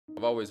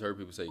I've always heard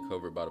people say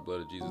covered by the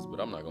blood of Jesus, but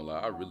I'm not gonna lie,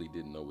 I really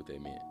didn't know what they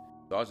meant.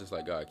 So I was just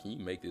like, God, can you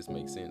make this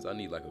make sense? I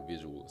need like a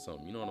visual or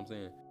something. You know what I'm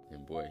saying?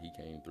 And boy, he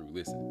came through.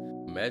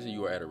 Listen, imagine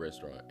you are at a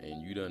restaurant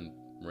and you done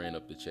ran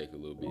up the check a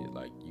little bit.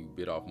 Like you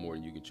bit off more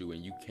than you can chew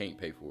and you can't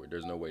pay for it.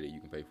 There's no way that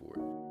you can pay for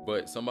it.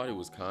 But somebody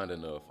was kind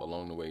enough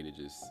along the way to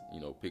just,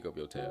 pick up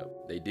your tab.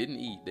 They didn't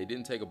eat, they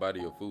didn't take a bite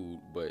of your food,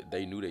 but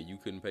they knew that you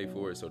couldn't pay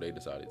for it, so they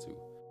decided to.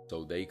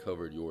 So they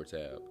covered your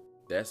tab.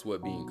 That's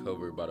what being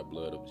covered by the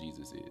blood of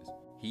Jesus is.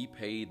 He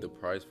paid the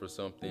price for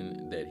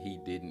something that he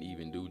didn't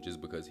even do just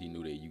because he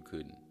knew that you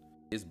couldn't.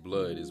 His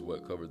blood is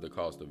what covered the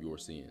cost of your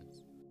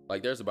sins.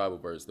 Like there's a Bible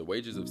verse, the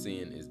wages of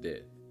sin is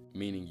death,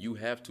 meaning you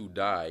have to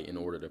die in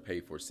order to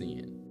pay for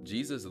sin.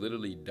 Jesus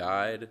literally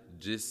died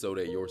just so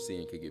that your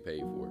sin could get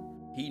paid for.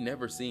 He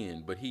never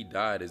sinned, but he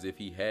died as if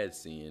he had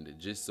sinned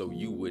just so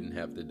you wouldn't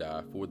have to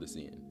die for the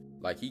sin.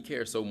 Like he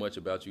cares so much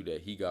about you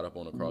that he got up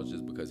on the cross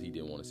just because he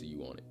didn't want to see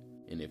you on it.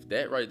 And if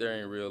that right there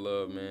ain't real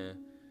love, man,